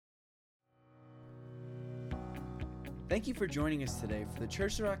Thank you for joining us today for the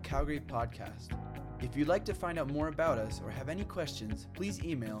Church of Rock Calgary podcast. If you'd like to find out more about us or have any questions, please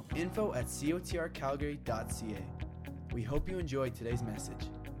email info@cotrcalgary.ca. We hope you enjoyed today's message.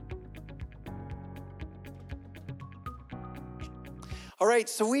 All right,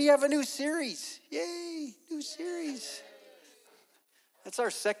 so we have a new series. Yay, new series. That's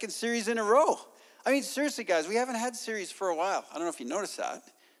our second series in a row. I mean, seriously, guys, we haven't had series for a while. I don't know if you noticed that.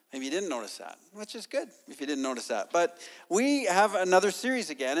 Maybe you didn't notice that, which is good if you didn't notice that. But we have another series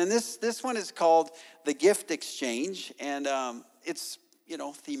again, and this one is called The Gift Exchange, and it's,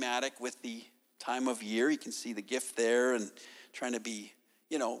 thematic with the time of year. You can see the gift there and trying to be,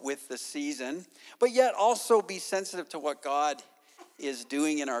 with the season, but yet also be sensitive to what God is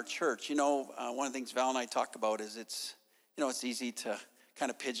doing in our church. One of the things Val and I talk about is it's easy to kind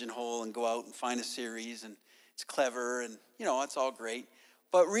of pigeonhole and go out and find a series, and it's clever, and, it's all great.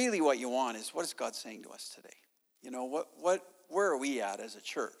 But really what you want is, what is God saying to us today? Where are we at as a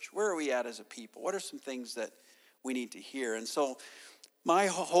church? Where are we at as a people? What are some things that we need to hear? And so my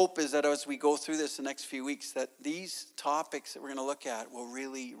hope is that as we go through this the next few weeks, that these topics that we're going to look at will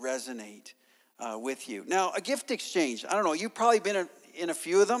really resonate with you. Now, a gift exchange. I don't know. You've probably been in a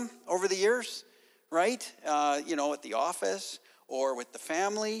few of them over the years, right? At the office or with the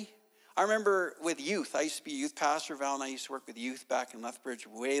family. I remember with youth. I used to be a youth pastor. Val and I used to work with youth back in Lethbridge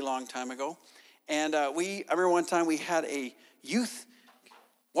way long time ago. And I remember one time we had a youth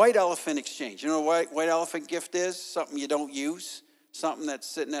white elephant exchange. You know what white elephant gift is? Something you don't use. Something that's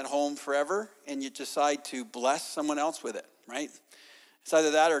sitting at home forever. And you decide to bless someone else with it, right? It's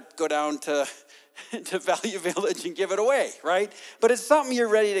either that or go down to Value Village and give it away, right? But it's something you're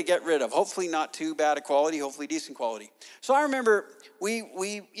ready to get rid of. Hopefully not too bad a quality, hopefully decent quality. So I remember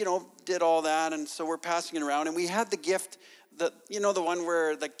we did all that, and so we're passing it around, and we had the gift, the one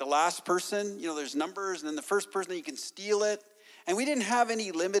where like the last person, there's numbers, and then the first person, you can steal it. And we didn't have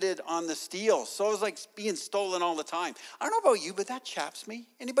any limited on the steal, so it was like being stolen all the time. I don't know about you, but that chaps me.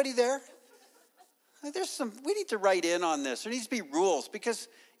 Anybody there? We need to write in on this. There needs to be rules because,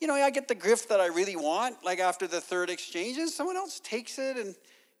 I get the gift that I really want, like after the third exchange, and someone else takes it, and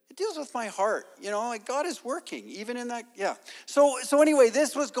it deals with my heart. Like God is working, even in that, yeah. So anyway,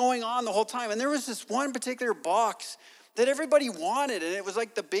 this was going on the whole time, and there was this one particular box that everybody wanted, and it was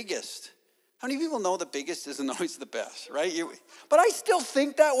like the biggest. How many people know the biggest isn't always the best, right? But I still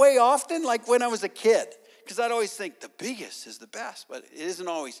think that way often, like when I was a kid. Because I'd always think the biggest is the best, but it isn't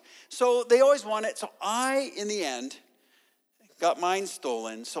always. So they always want it. So I, in the end, got mine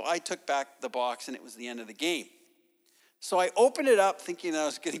stolen. So I took back the box, and it was the end of the game. So I opened it up thinking I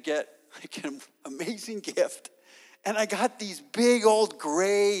was going to get like an amazing gift. And I got these big old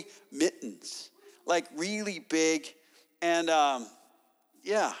gray mittens, like really big. And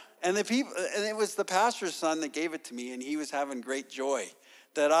yeah, and it was the pastor's son that gave it to me, and he was having great joy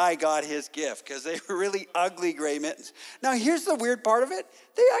that I got his gift because they were really ugly gray mittens. Now, here's the weird part of it.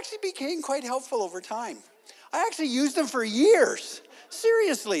 They actually became quite helpful over time. I actually used them for years.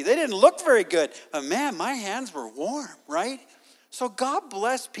 Seriously, they didn't look very good. But man, my hands were warm, right? So God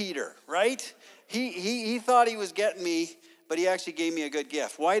bless Peter, right? He thought he was getting me, but he actually gave me a good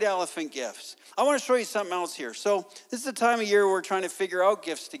gift. White elephant gifts. I want to show you something else here. So this is the time of year where we're trying to figure out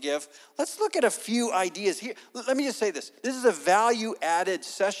gifts to give. Let's look at a few ideas here. Let me just say this. This is a value-added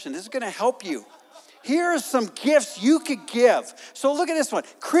session. This is going to help you. Here are some gifts you could give. So look at this one.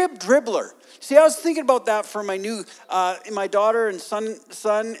 Crib dribbler. See, I was thinking about that for my new, my daughter and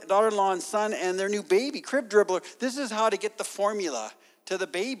daughter-in-law and son and their new baby. Crib dribbler. This is how to get the formula to the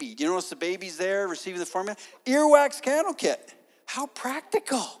baby. Do you notice the baby's there receiving the formula? Earwax candle kit. How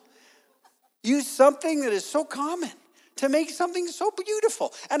practical. Use something that is so common to make something so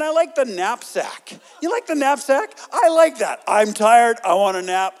beautiful. And I like the knapsack. You like the knapsack? I like that. I'm tired. I want a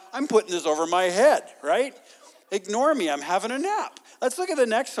nap. I'm putting this over my head, right? Ignore me. I'm having a nap. Let's look at the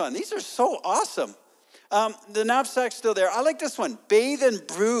next one. These are so awesome. The knapsack's still there. I like this one. Bathe and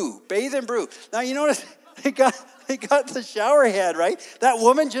brew. Bathe and brew. Now, you notice they got the shower head, right? That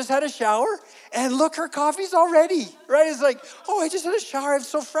woman just had a shower, and look, her coffee's already, right? It's like, oh, I just had a shower. I'm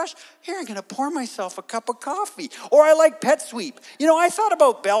so fresh. Here, I'm going to pour myself a cup of coffee. Or I like Pet Sweep. I thought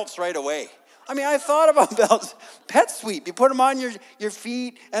about belts right away. I thought about belts. Pet Sweep. You put them on your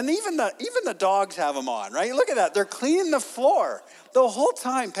feet, and even the dogs have them on, right? Look at that. They're cleaning the floor the whole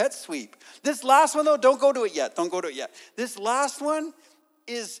time. Pet Sweep. This last one, though, don't go to it yet. Don't go to it yet. This last one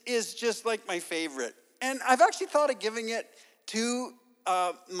is just like my favorite. And I've actually thought of giving it to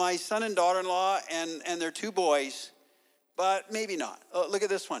my son and daughter-in-law and their two boys, but maybe not. Oh, look at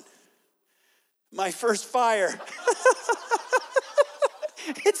this one. My first fire.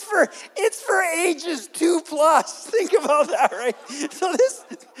 It's for ages 2+. Think about that, right? So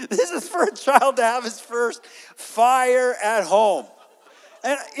this is for a child to have his first fire at home.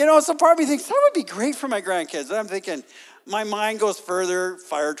 And, so part of me thinks, that would be great for my grandkids. And I'm thinking, my mind goes further,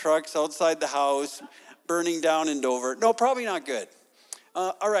 fire trucks outside the house, burning down in Dover. No, probably not good.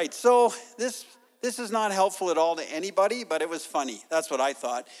 All right, so this is not helpful at all to anybody, but it was funny. That's what I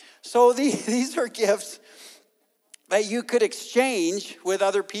thought. So these are gifts that you could exchange with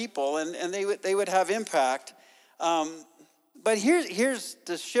other people, and they would have impact. But here's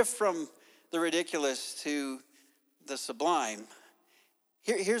the shift from the ridiculous to the sublime.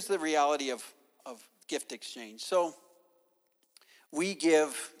 Here's the reality of gift exchange. So we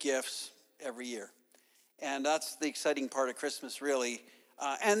give gifts every year. And that's the exciting part of Christmas, really.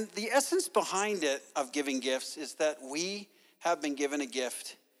 And the essence behind it of giving gifts is that we have been given a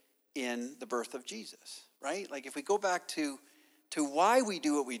gift in the birth of Jesus, right? Like if we go back to why we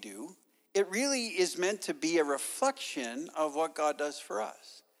do what we do, it really is meant to be a reflection of what God does for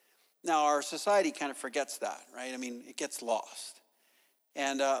us. Now, our society kind of forgets that, right? I mean, it gets lost.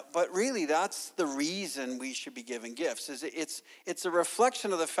 And but really, that's the reason we should be giving gifts. It's a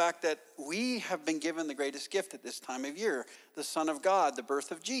reflection of the fact that we have been given the greatest gift at this time of year, the Son of God, the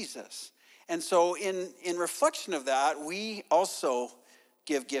birth of Jesus. And so in reflection of that, we also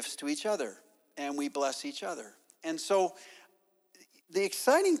give gifts to each other, and we bless each other. And so the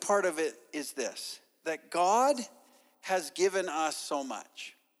exciting part of it is this, that God has given us so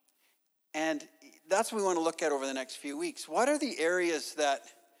much. And that's what we want to look at over the next few weeks. What are the areas that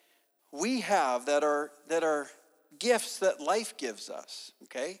we have that are gifts that life gives us,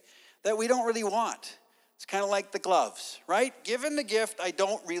 okay, that we don't really want? It's kind of like the gloves, right? Given the gift I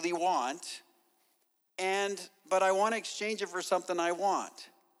don't really want, but I want to exchange it for something I want.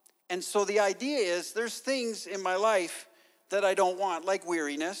 And so the idea is there's things in my life that I don't want, like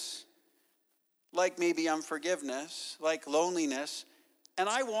weariness, like maybe unforgiveness, like loneliness, and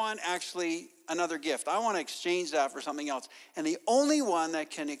I want actually another gift. I want to exchange that for something else. And the only one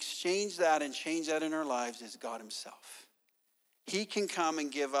that can exchange that and change that in our lives is God himself. He can come and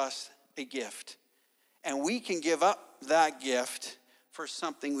give us a gift. And we can give up that gift for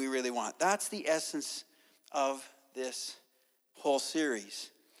something we really want. That's the essence of this whole series.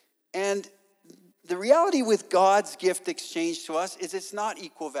 And the reality with God's gift exchange to us is it's not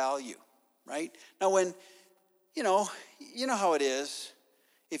equal value, right? Now when, you know how it is,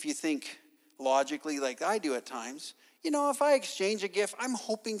 if you think logically like I do at times, if I exchange a gift, I'm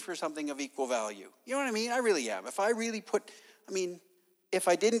hoping for something of equal value. You know what I mean? I really am. If I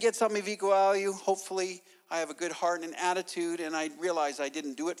didn't get something of equal value, hopefully I have a good heart and an attitude, and I realize I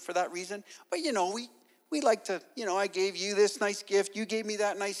didn't do it for that reason. But, we like to, I gave you this nice gift, you gave me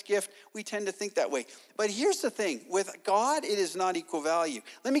that nice gift. We tend to think that way. But here's the thing. With God, it is not equal value.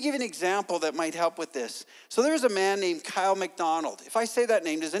 Let me give you an example that might help with this. So there's a man named Kyle McDonald. If I say that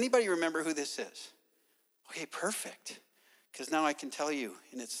name, does anybody remember who this is? Okay, perfect. Because now I can tell you,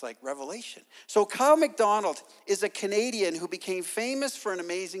 and it's like revelation. So Kyle McDonald is a Canadian who became famous for an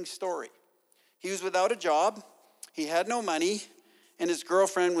amazing story. He was without a job. He had no money. And his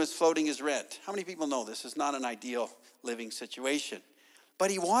girlfriend was floating his rent. How many people know this is not an ideal living situation?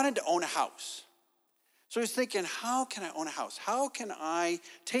 But he wanted to own a house. So he's thinking, how can I own a house? How can I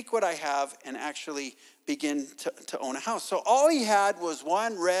take what I have and actually begin to own a house? So all he had was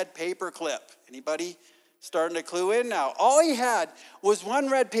one red paper clip. Anybody starting to clue in now? All he had was one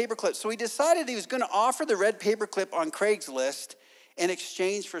red paper clip. So he decided he was going to offer the red paper clip on Craigslist in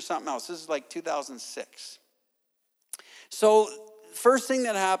exchange for something else. This is like 2006. So first thing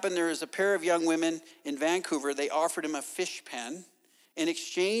that happened, there was a pair of young women in Vancouver. They offered him a fish pen in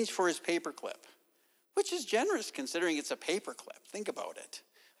exchange for his paperclip, which is generous considering it's a paperclip. Think about it,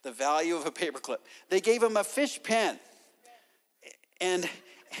 the value of a paperclip. They gave him a fish pen, and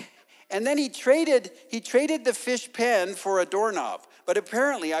then he traded the fish pen for a doorknob. But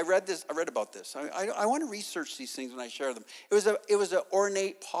apparently, I read about this. I want to research these things when I share them. It was an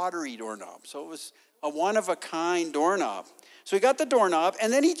ornate pottery doorknob, so it was a one-of-a-kind doorknob. So he got the doorknob,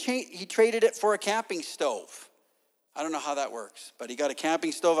 and then he traded it for a camping stove. I don't know how that works, but he got a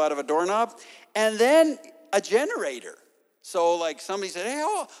camping stove out of a doorknob, and then a generator. So like somebody said, hey,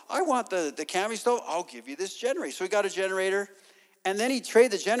 I want the camping stove. I'll give you this generator. So he got a generator, and then he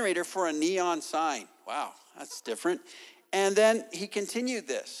traded the generator for a neon sign. Wow, that's different. And then he continued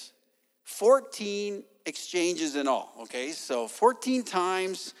this. 14 exchanges in all, okay? So 14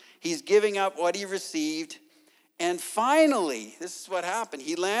 times he's giving up what he received. And finally, this is what happened.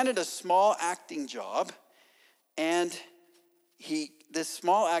 He landed a small acting job, and this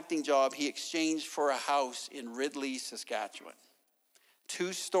small acting job he exchanged for a house in Ridley, Saskatchewan.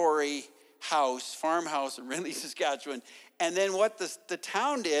 2-story house, farmhouse in Ridley, Saskatchewan. And then what the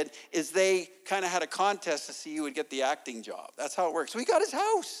town did is they kind of had a contest to see who would get the acting job. That's how it works. So he got his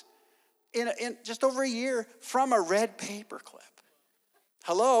house in just over a year from a red paperclip.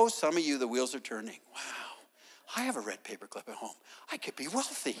 Hello, some of you, the wheels are turning. Wow, I have a red paperclip at home. I could be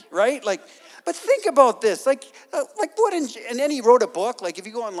wealthy, right? But think about this. What? And then he wrote a book. Like, if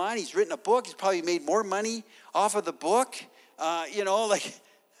you go online, he's written a book. He's probably made more money off of the book.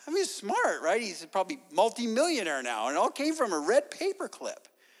 He's smart, right? He's probably multi-millionaire now, and it all came from a red paperclip.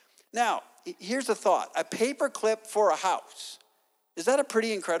 Now, here's a thought. A paperclip for a house. Is that a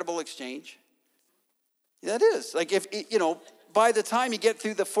pretty incredible exchange? That is. Like, if, by the time you get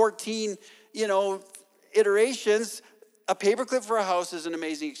through the 14, iterations, a paperclip for a house is an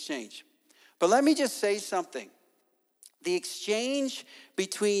amazing exchange. But let me just say something. The exchange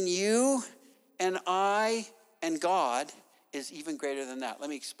between you and I and God is even greater than that. Let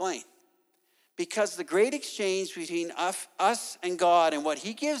me explain. Because the great exchange between us and God and what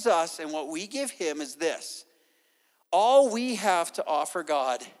he gives us and what we give him is this. All we have to offer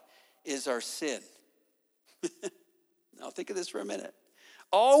God is our sin. Now think of this for a minute.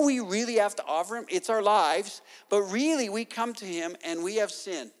 All we really have to offer him, it's our lives, but really we come to him and we have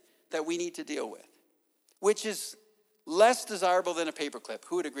sin that we need to deal with, which is less desirable than a paperclip.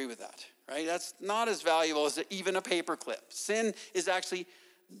 Who would agree with that, right? That's not as valuable as even a paperclip. Sin is actually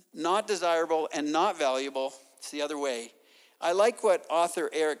not desirable and not valuable. It's the other way. I like what author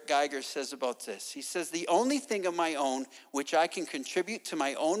Eric Geiger says about this. He says, the only thing of my own which I can contribute to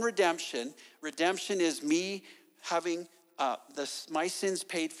my own redemption is me having my sins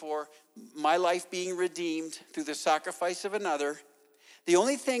paid for, my life being redeemed through the sacrifice of another. The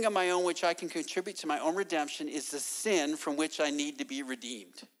only thing of my own which I can contribute to my own redemption is the sin from which I need to be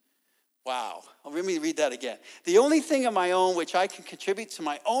redeemed. Wow. Let me read that again. The only thing of my own which I can contribute to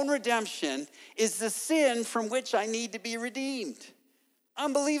my own redemption is the sin from which I need to be redeemed.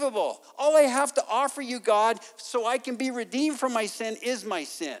 Unbelievable. All I have to offer you, God, so I can be redeemed from my sin is my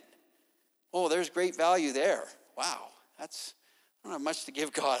sin. Oh, there's great value there. Wow. I don't have much to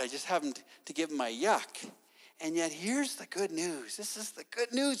give God. I just have to give him my yuck. And yet here's the good news. This is the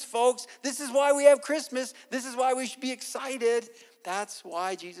good news, folks. This is why we have Christmas. This is why we should be excited. That's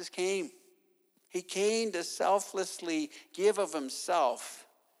why Jesus came. He came to selflessly give of himself,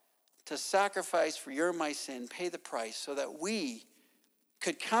 to sacrifice for your and my sin, pay the price so that we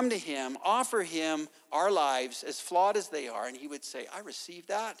could come to him, offer him our lives as flawed as they are, and he would say, I received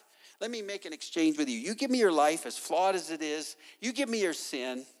that. Let me make an exchange with you. You give me your life as flawed as it is. You give me your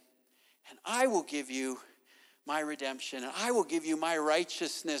sin, and I will give you my redemption. And I will give you my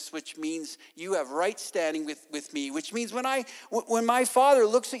righteousness, which means you have right standing with me, which means when my Father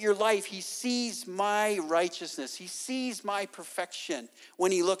looks at your life, he sees my righteousness. He sees my perfection.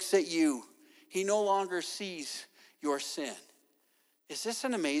 When he looks at you, he no longer sees your sin. Is this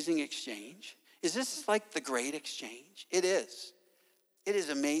an amazing exchange? Is this like the great exchange? It is. It is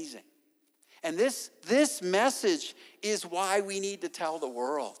amazing. And this message is why we need to tell the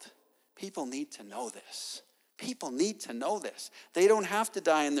world. People need to know this. People need to know this. They don't have to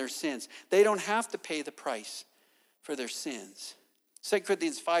die in their sins. They don't have to pay the price for their sins. 2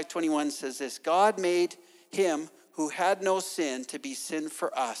 Corinthians 5:21 says this, God made him who had no sin to be sin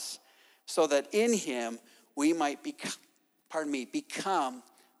for us, so that in him we might become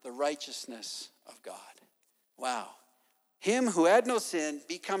the righteousness of God. Wow. Him who had no sin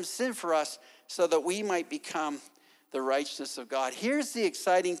becomes sin for us so that we might become the righteousness of God. Here's the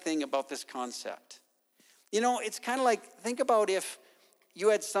exciting thing about this concept. It's kind of like, think about if you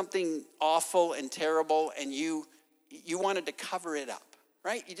had something awful and terrible and you wanted to cover it up,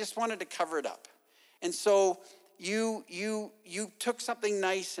 right? You just wanted to cover it up. And so you took something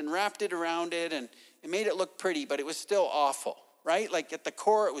nice and wrapped it around it and it made it look pretty, but it was still awful, right? Like at the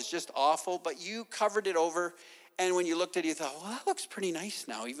core, it was just awful, but you covered it over. And when you looked at it, you thought, well, that looks pretty nice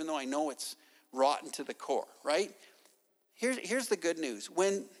now, even though I know it's rotten to the core, right? Here's the good news.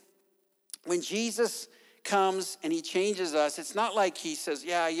 When Jesus comes and he changes us, it's not like he says,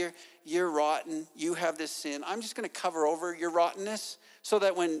 yeah, you're rotten, you have this sin. I'm just going to cover over your rottenness so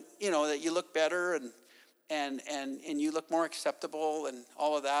that when, that you look better and you look more acceptable and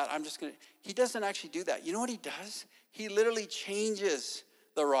all of that, he doesn't actually do that. You know what he does? He literally changes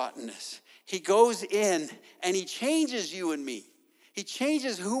the rottenness. He goes in and he changes you and me. He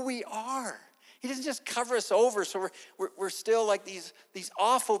changes who we are. He doesn't just cover us over so we're still like these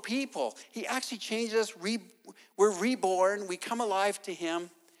awful people. He actually changes us. We're reborn. We come alive to him.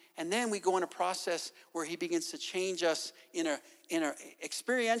 And then we go in a process where he begins to change us in a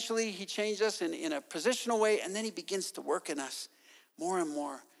experientially. He changes us in a positional way. And then he begins to work in us more and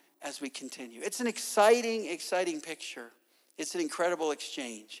more as we continue. It's an exciting, exciting picture. It's an incredible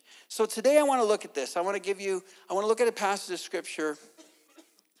exchange. So today I want to look at this. I want to look at a passage of scripture,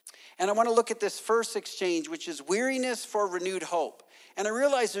 and I want to look at this first exchange, which is weariness for renewed hope. And I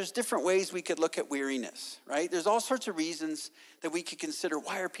realize there's different ways we could look at weariness, right? There's all sorts of reasons that we could consider,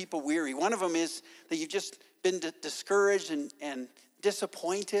 why are people weary? One of them is that you've just been discouraged and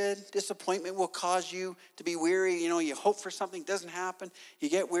disappointed. Disappointment will cause you to be weary. You hope for something, doesn't happen, you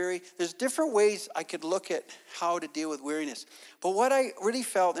get weary. There's different ways I could look at how to deal with weariness. But what I really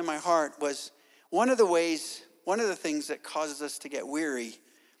felt in my heart was one of the things that causes us to get weary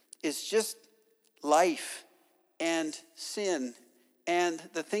is just life and sin and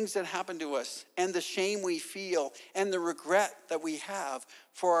the things that happen to us and the shame we feel and the regret that we have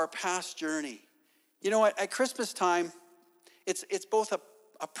for our past journey. At Christmas time, it's both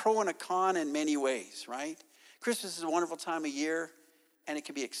a pro and a con in many ways, right? Christmas is a wonderful time of year, and it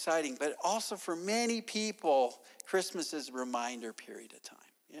can be exciting. But also for many people, Christmas is a reminder period of time.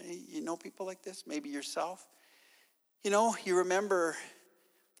 You know people like this? Maybe yourself. You remember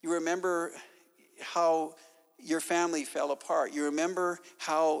how your family fell apart. You remember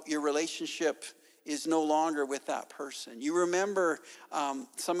how your relationship is no longer with that person. You remember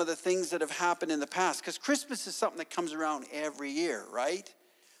some of the things that have happened in the past, because Christmas is something that comes around every year, right?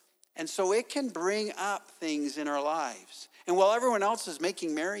 And so it can bring up things in our lives. And while everyone else is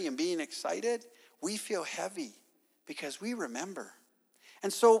making merry and being excited, we feel heavy because we remember.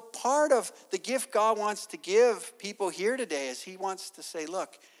 And so part of the gift God wants to give people here today is he wants to say,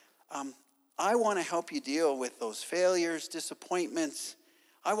 look, I want to help you deal with those failures, disappointments.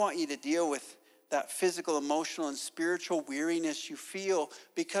 I want you to deal with that physical, emotional, and spiritual weariness you feel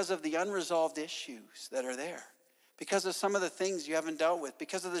because of the unresolved issues that are there, because of some of the things you haven't dealt with,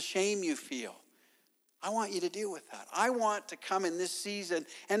 because of the shame you feel. I want you to deal with that. I want to come in this season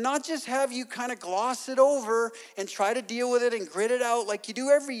and not just have you kind of gloss it over and try to deal with it and grit it out like you do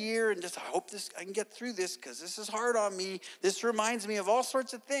every year and just, I hope I can get through this because this is hard on me. This reminds me of all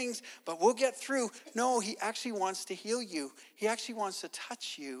sorts of things, but we'll get through. No, he actually wants to heal you. He actually wants to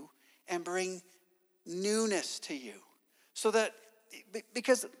touch you and bring newness to you. So that,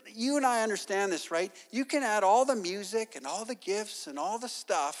 because you and I understand this, right? You can add all the music and all the gifts and all the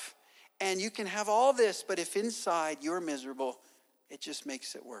stuff, and you can have all this, but if inside you're miserable, it just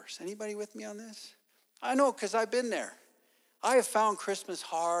makes it worse. Anybody with me on this? I know, because I've been there. I have found Christmas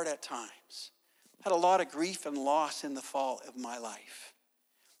hard at times. Had a lot of grief and loss in the fall of my life.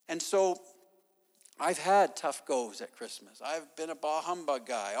 And so I've had tough goes at Christmas. I've been a bah humbug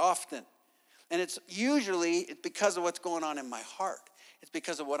guy often. And it's usually because of what's going on in my heart. It's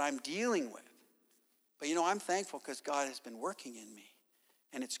because of what I'm dealing with. But I'm thankful because God has been working in me.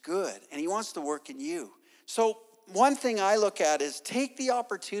 And it's good. And he wants to work in you. So one thing I look at is take the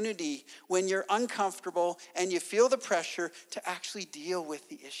opportunity when you're uncomfortable and you feel the pressure to actually deal with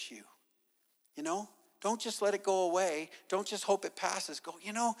the issue. Don't just let it go away. Don't just hope it passes. Go,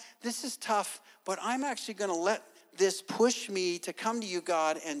 this is tough, but I'm actually going to let this push me to come to you,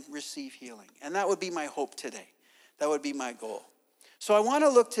 God, and receive healing. And that would be my hope today. That would be my goal. So I want to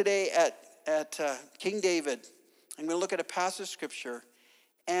look today at King David. I'm going to look at a passage of scripture.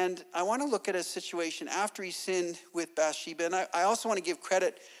 And I want to look at a situation after he sinned with Bathsheba. And I also want to give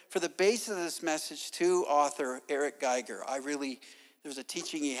credit for the base of this message to author Eric Geiger. There was a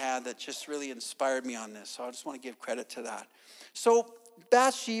teaching he had that just really inspired me on this. So I just want to give credit to that. So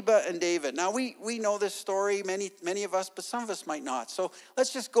Bathsheba and David. Now we know this story, many of us, but some of us might not. So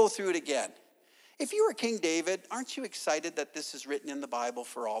let's just go through it again. If you were King David, aren't you excited that this is written in the Bible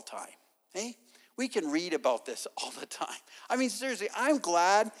for all time? Hey? We can read about this all the time. I mean, seriously, I'm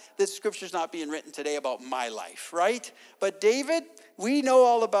glad that scripture's not being written today about my life, right? But David, we know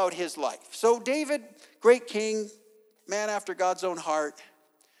all about his life. So David, great king, man after God's own heart,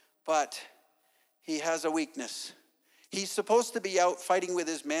 but he has a weakness. He's supposed to be out fighting with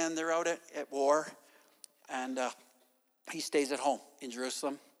his men. They're out at war, and he stays at home in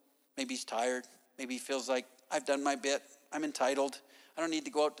Jerusalem. Maybe he's tired. Maybe he feels like, I've done my bit. I'm entitled. I don't need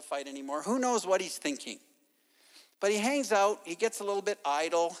to go out to fight anymore. Who knows what he's thinking? But he hangs out. He gets a little bit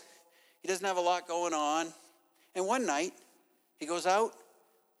idle. He doesn't have a lot going on. And one night, he goes out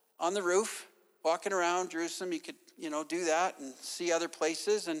on the roof, walking around Jerusalem. You could, do that and see other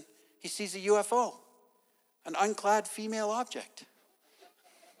places. And he sees a UFO, an unclad female object.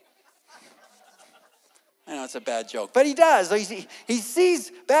 I know it's a bad joke, but he does. He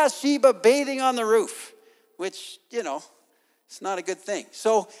sees Bathsheba bathing on the roof, which, it's not a good thing.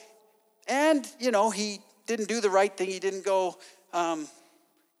 So, and, he didn't do the right thing. He didn't go,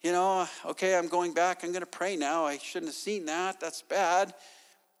 Okay, I'm going back. I'm going to pray now. I shouldn't have seen that. That's bad.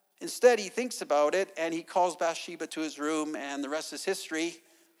 Instead, he thinks about it, and he calls Bathsheba to his room, and the rest is history.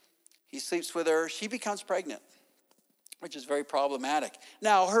 He sleeps with her. She becomes pregnant, which is very problematic.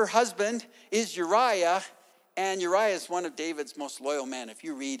 Now, her husband is Uriah, and Uriah is one of David's most loyal men. If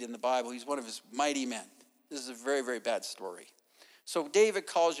you read in the Bible, he's one of his mighty men. This is a very, very bad story. So David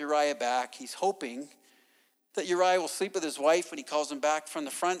calls Uriah back. He's hoping that Uriah will sleep with his wife when he calls him back from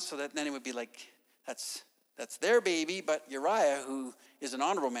the front, so that then it would be like, that's their baby. But Uriah, who is an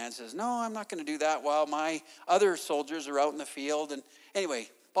honorable man, says, no, I'm not going to do that while my other soldiers are out in the field. And anyway,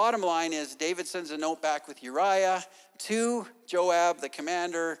 bottom line is David sends a note back with Uriah to Joab, the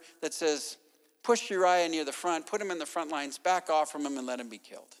commander, that says, push Uriah near the front, put him in the front lines, back off from him and let him be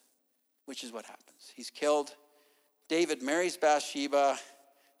killed, which is what happens. He's killed. David marries Bathsheba.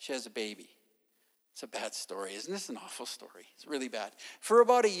 She has a baby. It's a bad story. Isn't this an awful story? It's really bad. For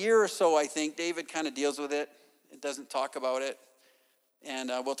about a year or so, I think, David kind of deals with it. It doesn't talk about it. And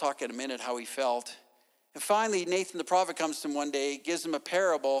we'll talk in a minute how he felt. And finally, Nathan the prophet comes to him one day, gives him a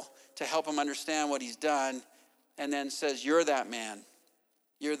parable to help him understand what he's done, and then says, you're that man.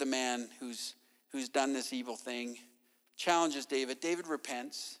 You're the man who's done this evil thing. Challenges David. David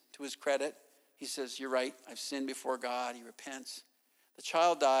repents, to his credit. He says, you're right, I've sinned before God. He repents. The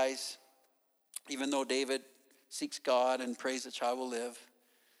child dies, even though David seeks God and prays the child will live.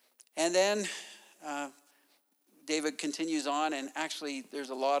 And then David continues on, and actually there's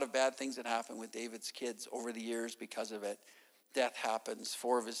a lot of bad things that happen with David's kids over the years because of it. Death happens,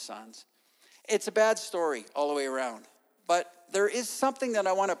 4 of his sons. It's a bad story all the way around. But there is something that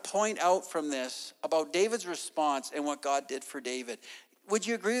I want to point out from this about David's response and what God did for David. Would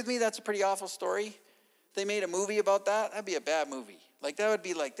you agree with me that's a pretty awful story? If they made a movie about that, that'd be a bad movie. Like, that would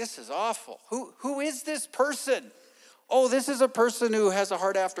be like, this is awful. Who is this person? Oh, this is a person who has a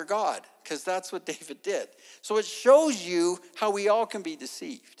heart after God, because that's what David did. So it shows you how we all can be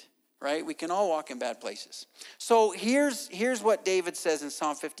deceived, right? We can all walk in bad places. So here's what David says in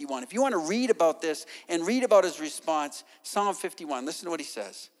Psalm 51. If you want to read about this and read about his response, Psalm 51, listen to what he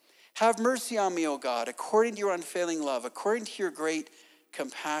says. Have mercy on me, O God, according to your unfailing love, according to your great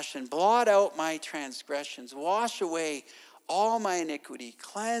compassion. Blot out my transgressions. Wash away all my iniquity.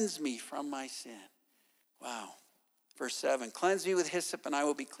 Cleanse me from my sin. Wow. Verse 7, cleanse me with hyssop and I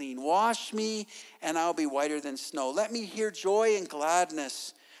will be clean. Wash me and I'll be whiter than snow. Let me hear joy and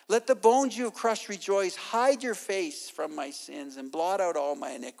gladness. Let the bones you have crushed rejoice. Hide your face from my sins and blot out all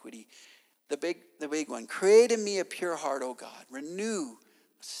my iniquity. The big one. Create in me a pure heart, O God. Renew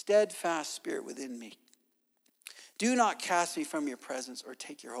a steadfast spirit within me. Do not cast me from your presence or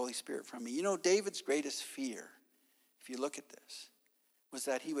take your Holy Spirit from me. You know, David's greatest fear, if you look at this, was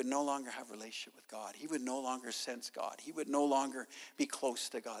that he would no longer have a relationship with God. He would no longer sense God. He would no longer be close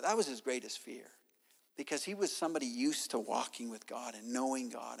to God. That was his greatest fear, because he was somebody used to walking with God and knowing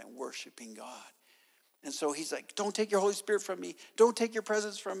God and worshiping God. And so he's like, don't take your Holy Spirit from me. Don't take your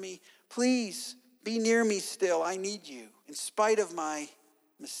presence from me. Please be near me still. I need you in spite of my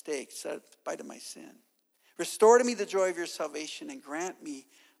mistakes, in spite of my sin. Restore to me the joy of your salvation and grant me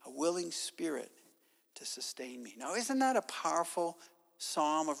a willing spirit to sustain me. Now, isn't that a powerful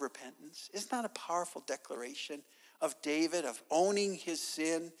psalm of repentance? Isn't that a powerful declaration of David, of owning his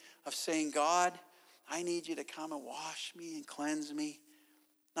sin, of saying, God, I need you to come and wash me and cleanse me.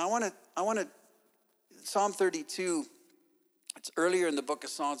 Now, I want to, Psalm 32, it's earlier in the book of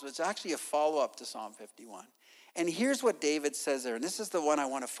Psalms, but it's actually a follow-up to Psalm 51. And here's what David says there, and this is the one I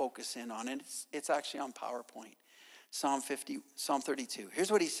want to focus in on, and it's actually on PowerPoint. Psalm 32.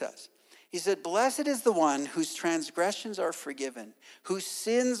 Here's what he says. He said, blessed is the one whose transgressions are forgiven, whose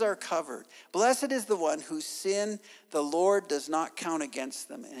sins are covered. Blessed is the one whose sin the Lord does not count against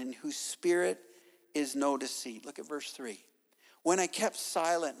them, and in whose spirit is no deceit. Look at verse 3. When I kept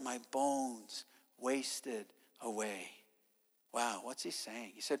silent, my bones wasted away. Wow, what's he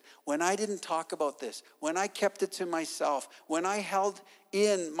saying? He said, when I didn't talk about this, when I kept it to myself, when I held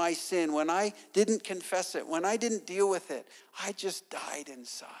in my sin, when I didn't confess it, when I didn't deal with it, I just died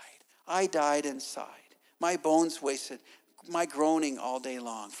inside. I died inside. My bones wasted, my groaning all day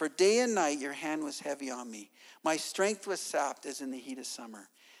long. For day and night your hand was heavy on me. My strength was sapped as in the heat of summer.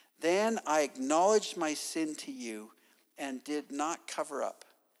 Then I acknowledged my sin to you and did not cover up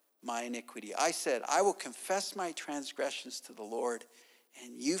my iniquity. I said, I will confess my transgressions to the Lord,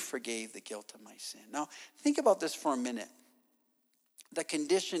 and you forgave the guilt of my sin. Now, think about this for a minute. The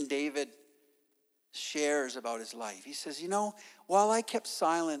condition David shares about his life. He says, while I kept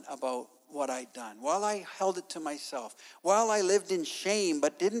silent about what I'd done, while I held it to myself, while I lived in shame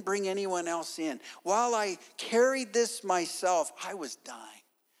but didn't bring anyone else in, while I carried this myself, I was dying.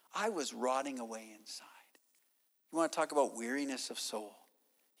 I was rotting away inside. You want to talk about weariness of soul?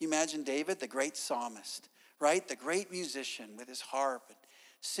 You imagine David, the great psalmist, right? The great musician with his harp and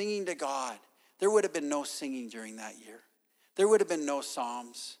singing to God. There would have been no singing during that year. There would have been no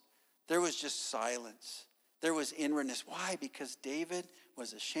psalms. There was just silence. There was inwardness. Why? Because David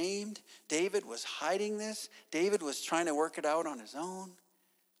was ashamed. David was hiding this. David was trying to work it out on his own.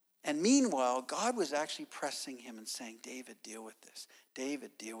 And meanwhile, God was actually pressing him and saying, David, deal with this. David,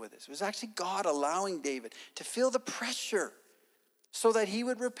 deal with this. It was actually God allowing David to feel the pressure so that he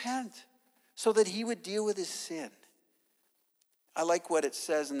would repent, so that he would deal with his sin. I like what it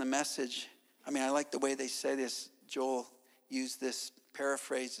says in the Message. I like the way they say this. Joel used this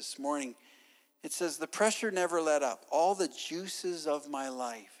paraphrase this morning. It says, the pressure never let up. All the juices of my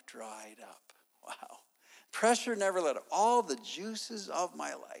life dried up. Wow. Pressure never let up. All the juices of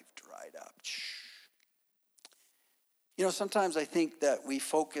my life dried up. Sometimes I think that we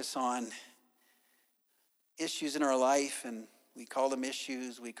focus on issues in our life, and we call them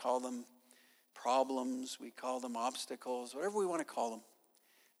issues, we call them problems, we call them obstacles, whatever we want to call them.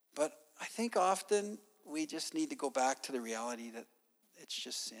 But I think often we just need to go back to the reality that it's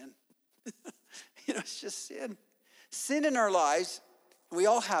just sin. It's just sin. Sin in our lives, we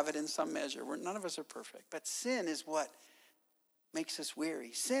all have it in some measure. None of us are perfect. But sin is what makes us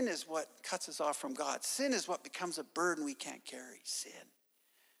weary. Sin is what cuts us off from God. Sin is what becomes a burden we can't carry. Sin.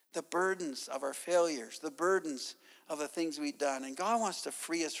 The burdens of our failures, the burdens of the things we've done. And God wants to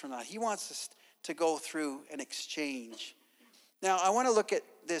free us from that. He wants us to go through an exchange. Now, I want to look at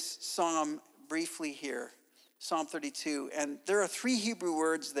this psalm briefly here, Psalm 32. And there are 3 Hebrew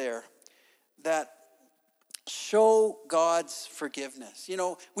words there that show God's forgiveness.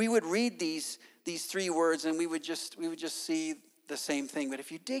 We would read these 3 words and we would just see the same thing. But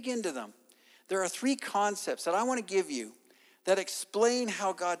if you dig into them, there are 3 concepts that I want to give you that explain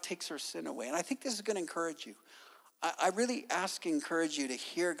how God takes our sin away. And I think this is going to encourage you. I really encourage you to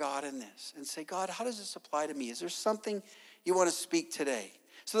hear God in this and say, God, how does this apply to me? Is there something you want to speak today?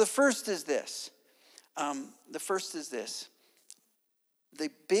 So the first is this. The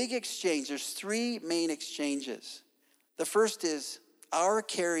big exchange, there's 3 main exchanges. The first is our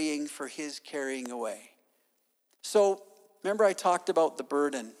carrying for his carrying away. So remember I talked about the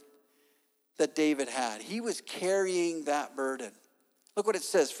burden that David had. He was carrying that burden. Look what it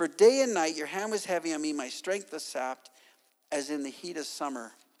says. For day and night your hand was heavy on me, my strength was sapped as in the heat of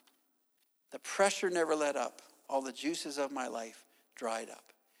summer. The pressure never let up. All the juices of my life dried up.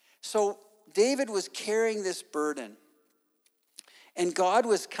 So David was carrying this burden. And God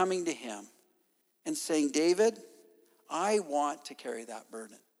was coming to him and saying, David, I want to carry that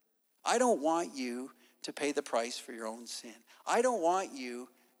burden. I don't want you to pay the price for your own sin. I don't want you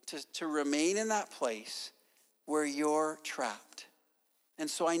to remain in that place where you're trapped. And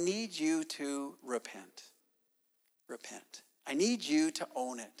so I need you to repent. Repent. I need you to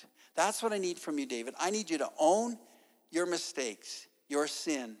own it. That's what I need from you, David. I need you to own your mistakes, your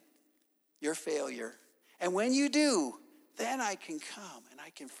sin, your failure. And when you do, then I can come and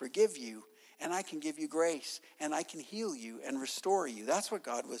I can forgive you and I can give you grace and I can heal you and restore you. That's what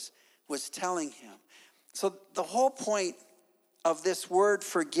God was telling him. So the whole point of this word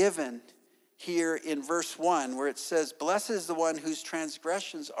forgiven here in verse 1, where it says, blessed is the one whose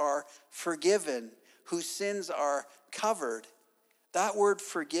transgressions are forgiven, whose sins are covered. That word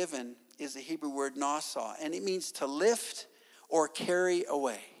forgiven is the Hebrew word nasa, and it means to lift or carry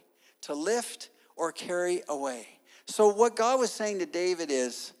away. To lift or carry away. So what God was saying to David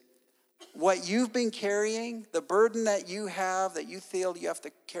is, what you've been carrying, the burden that you have, that you feel you have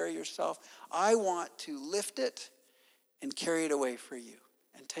to carry yourself, I want to lift it and carry it away for you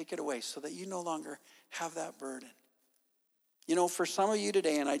and take it away so that you no longer have that burden. For some of you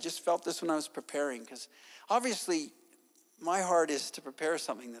today, and I just felt this when I was preparing, because obviously my heart is to prepare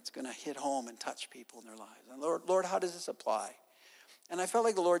something that's going to hit home and touch people in their lives. And Lord, how does this apply? And I felt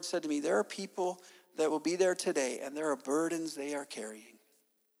like the Lord said to me, there are people that will be there today, and there are burdens they are carrying.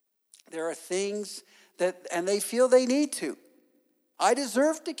 There are things and they feel they need to. I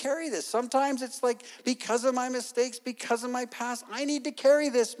deserve to carry this. Sometimes it's like, because of my mistakes, because of my past, I need to carry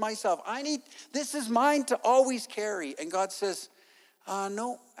this myself. This is mine to always carry. And God says,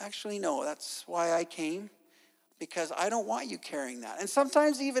 no, that's why I came, because I don't want you carrying that. And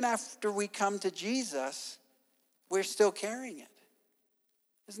sometimes even after we come to Jesus, we're still carrying it.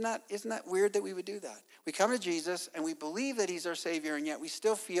 Isn't that weird that we would do that? We come to Jesus and we believe that he's our Savior, and yet we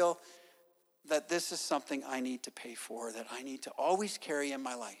still feel that this is something I need to pay for, that I need to always carry in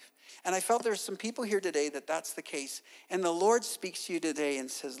my life. And I felt there's some people here today that's the case. And the Lord speaks to you today and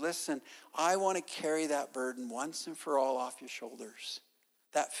says, listen, I want to carry that burden once and for all off your shoulders.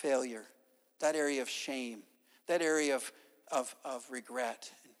 that failure, that area of shame, that area of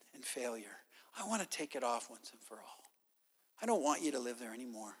regret and failure. I want to take it off once and for all. I don't want you to live there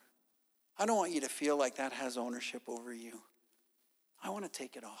anymore. I don't want you to feel like that has ownership over you. I want to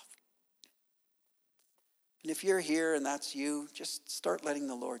take it off. And if you're here and that's you, just start letting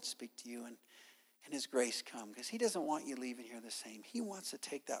the Lord speak to you and his grace come, because he doesn't want you leaving here the same. He wants to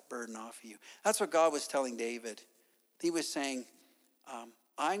take that burden off of you. That's what God was telling David. He was saying,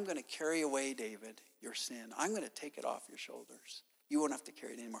 I'm going to carry away, David, your sin. I'm going to take it off your shoulders. You won't have to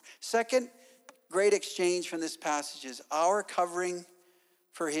carry it anymore. Second great exchange from this passage is our covering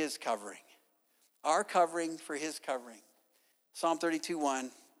for his covering. Our covering for his covering. Psalm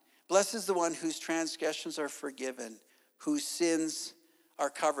 32:1. Blessed is the one whose transgressions are forgiven, whose sins are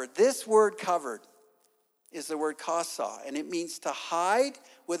covered. This word covered is the word kasa, and it means to hide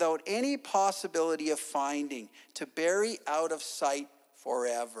without any possibility of finding, to bury out of sight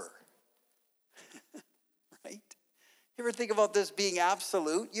forever. Right? You ever think about this being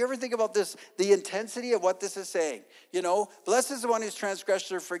absolute? You ever think about this, the intensity of what this is saying? You know, blessed is the one whose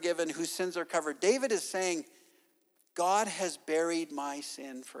transgressions are forgiven, whose sins are covered. David is saying, God has buried my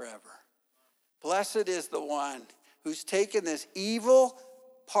sin forever. Blessed is the one who's taken this evil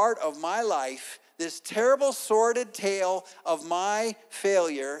part of my life, this terrible sordid tale of my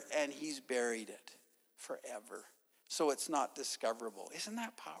failure, and he's buried it forever. So it's not discoverable. Isn't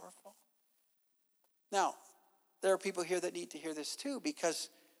that powerful? Now, there are people here that need to hear this too, because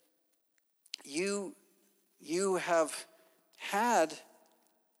you have had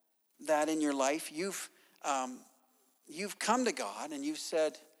that in your life. You've come to God and you've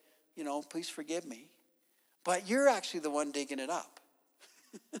said, you know, please forgive me. But you're actually the one digging it up.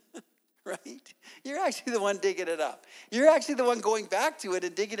 Right? You're actually the one digging it up. You're actually the one going back to it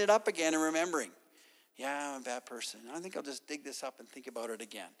and digging it up again and remembering. Yeah, I'm a bad person. I think I'll just dig this up and think about it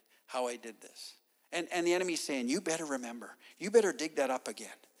again, how I did this. And the enemy's saying, you better remember. You better dig that up again,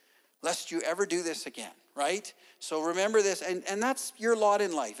 lest you ever do this again, right? So remember this. And that's your lot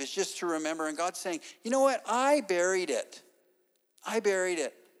in life, is just to remember. And God's saying, you know what? I buried it. I buried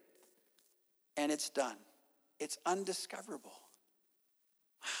it. And it's done. It's undiscoverable.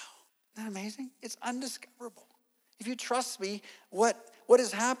 Wow. Isn't that amazing? It's undiscoverable. If you trust me, what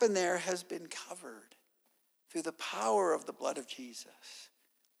has happened there has been covered through the power of the blood of Jesus.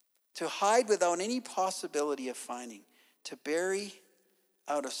 To hide without any possibility of finding. To bury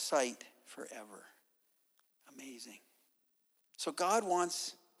out of sight forever. Amazing. So God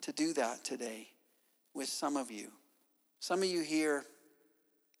wants to do that today with some of you. Some of you here,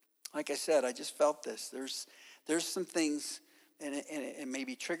 like I said, I just felt this. There's some things, and it may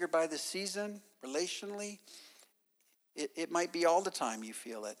be triggered by the season, relationally. It might be all the time you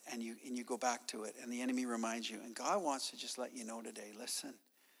feel it, and you go back to it, and the enemy reminds you. And God wants to just let you know today, listen,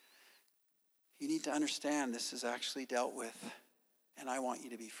 you need to understand this is actually dealt with, and I want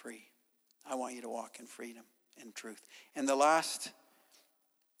you to be free. I want you to walk in freedom and truth. And the last,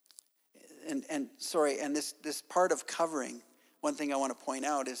 and this part of covering, one thing I want to point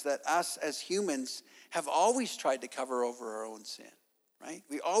out is that us as humans have always tried to cover over our own sin, right?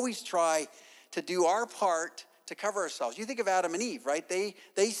 We always try to do our part to cover ourselves. You think of Adam and Eve, right?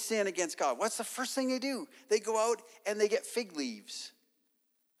 They sin against God. What's the first thing they do? They go out and they get fig leaves.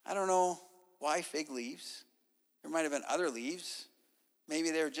 I don't know why fig leaves. There might have been other leaves. Maybe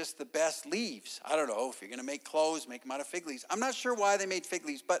they're just the best leaves. I don't know. If you're going to make clothes, make them out of fig leaves. I'm not sure why they made fig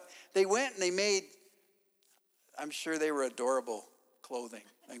leaves, but they went and they made, I'm sure they were adorable clothing.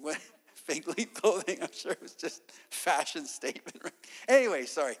 Like what? Fig leaf clothing. I'm sure it was just fashion statement. Right? Anyway,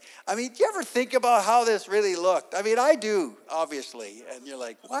 sorry. I mean, do you ever think about how this really looked? I mean, I do, obviously. And you're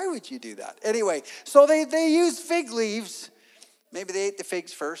like, why would you do that? Anyway, so they used fig leaves. Maybe they ate the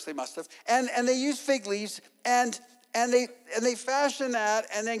figs first. They must have. And they used fig leaves and they fashion that,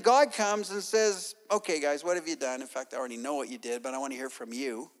 and then God comes and says, okay, guys, what have you done? In fact, I already know what you did, but I want to hear from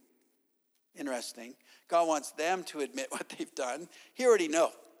you. Interesting. God wants them to admit what they've done. He already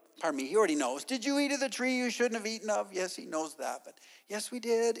knows. Did you eat of the tree you shouldn't have eaten of? Yes, he knows that. But yes, we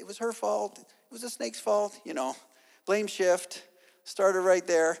did. It was her fault. It was the snake's fault. You know, blame shift. Started right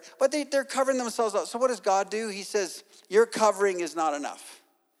there. But they're covering themselves up. So what does God do? He says, your covering is not enough.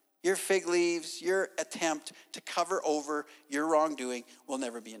 Your fig leaves, your attempt to cover over your wrongdoing will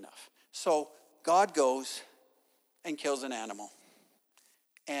never be enough. So God goes and kills an animal.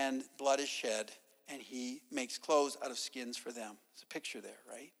 And blood is shed. And he makes clothes out of skins for them. There's a picture there,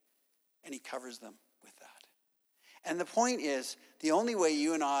 right? And he covers them with that. And the point is, the only way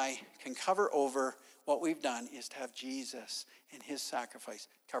you and I can cover over what we've done is to have Jesus and his sacrifice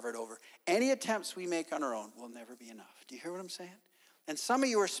covered over. Any attempts we make on our own will never be enough. Do you hear what I'm saying? And some of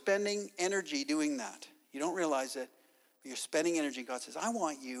you are spending energy doing that. You don't realize it, but you're spending energy. God says, I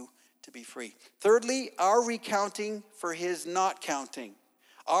want you to be free. Thirdly, our recounting for his not counting.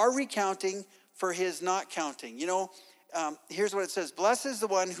 Our recounting for his not counting. You know, here's what it says. Blessed is the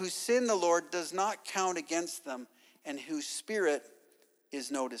one whose sin the Lord does not count against them, and whose spirit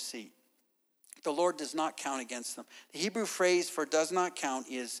is no deceit. The Lord does not count against them. The Hebrew phrase for does not count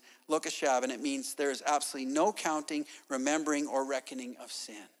is lokashav, and it means there is absolutely no counting, remembering, or reckoning of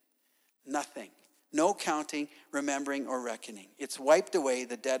sin. Nothing. No counting, remembering, or reckoning. It's wiped away.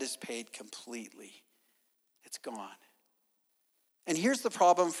 The debt is paid completely. It's gone. And here's the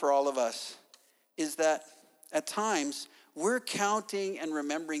problem for all of us, is that at times we're counting and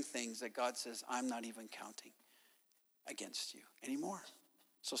remembering things that God says, I'm not even counting against you anymore.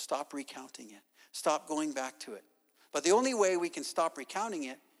 So stop recounting it. Stop going back to it. But the only way we can stop recounting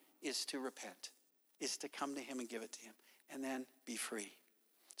it is to repent, is to come to him and give it to him, and then be free.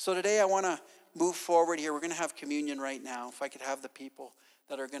 So today I want to move forward here. We're going to have communion right now. If I could have the people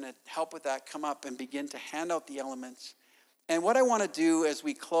that are going to help with that come up and begin to hand out the elements. And what I want to do as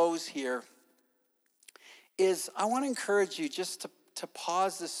we close here is I want to encourage you just to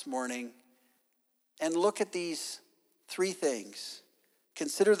pause this morning and look at these three things.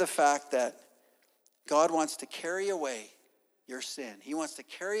 Consider the fact that God wants to carry away your sin. He wants to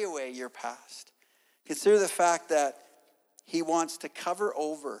carry away your past. Consider the fact that he wants to cover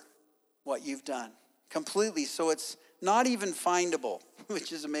over what you've done completely, so it's not even findable,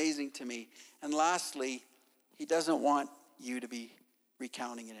 which is amazing to me. And lastly, he doesn't want you to be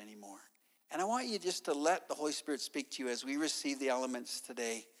recounting it anymore. And I want you just to let the Holy Spirit speak to you as we receive the elements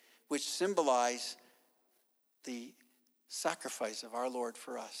today, which symbolize the sacrifice of our Lord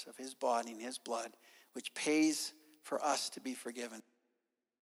for us, of his body and his blood, which pays for us to be forgiven.